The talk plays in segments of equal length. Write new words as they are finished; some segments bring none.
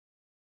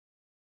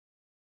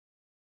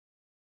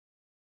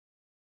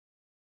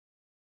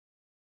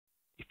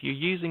If you're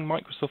using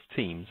Microsoft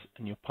Teams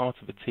and you're part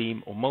of a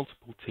team or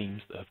multiple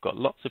teams that have got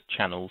lots of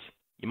channels,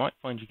 you might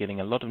find you're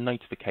getting a lot of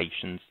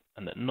notifications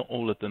and that not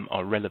all of them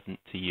are relevant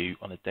to you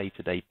on a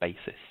day-to-day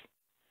basis.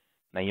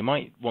 Now, you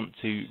might want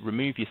to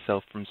remove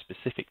yourself from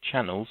specific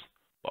channels,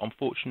 but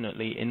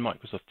unfortunately in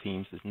Microsoft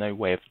Teams there's no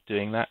way of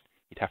doing that.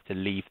 You'd have to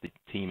leave the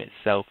team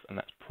itself, and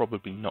that's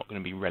probably not going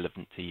to be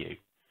relevant to you.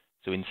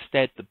 So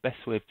instead, the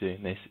best way of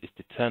doing this is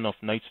to turn off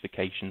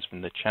notifications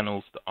from the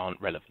channels that aren't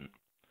relevant.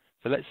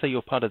 So let's say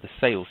you're part of the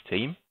sales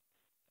team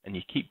and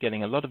you keep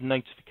getting a lot of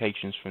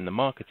notifications from the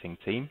marketing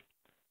team,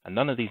 and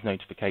none of these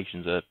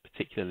notifications are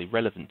particularly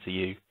relevant to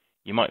you.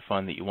 You might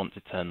find that you want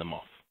to turn them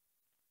off.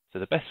 So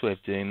the best way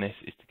of doing this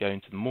is to go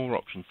into the More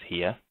options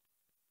here,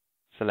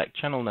 select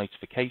Channel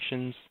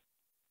Notifications,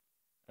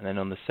 and then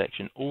on the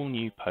section All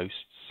New Posts,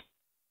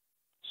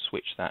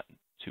 switch that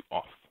to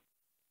off.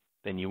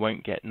 Then you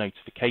won't get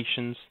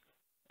notifications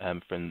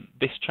from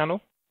this channel.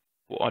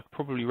 What I'd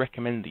probably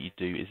recommend that you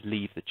do is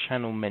leave the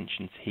channel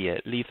mentions here,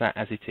 leave that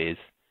as it is,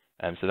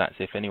 so that's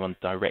if anyone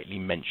directly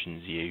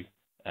mentions you,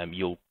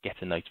 you'll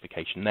get a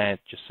notification there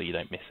just so you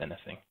don't miss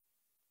anything.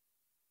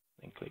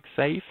 Then click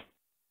Save.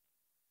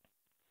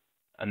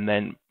 And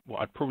then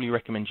what I'd probably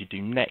recommend you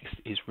do next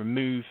is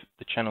remove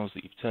the channels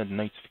that you've turned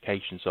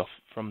notifications off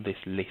from this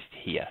list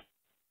here.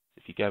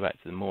 So if you go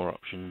back to the More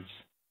options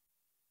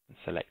and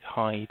select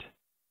Hide,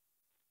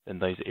 then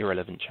those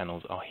irrelevant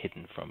channels are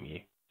hidden from you.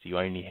 So you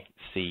only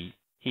see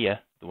here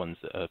the ones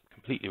that are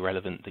completely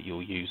relevant that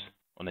you'll use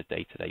on a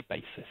day-to-day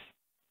basis.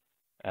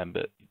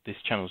 But this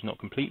channel is not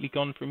completely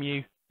gone from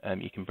you.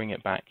 You can bring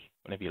it back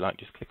whenever you like.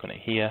 Just click on it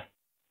here,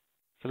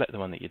 select the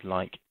one that you'd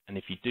like, and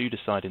if you do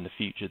decide in the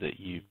future that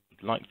you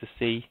would like to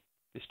see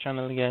this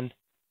channel again,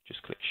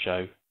 just click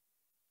Show,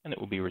 and it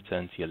will be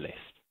returned to your list.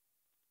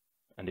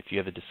 And if you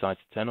ever decide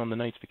to turn on the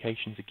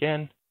notifications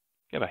again,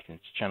 go back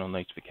into Channel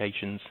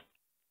Notifications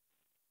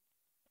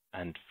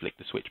and flick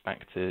the switch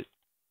back to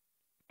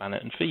Banner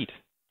and Feed.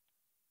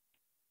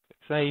 Click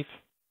Save,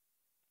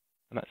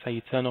 and that's how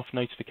you turn off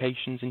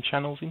notifications in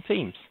channels in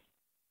Teams.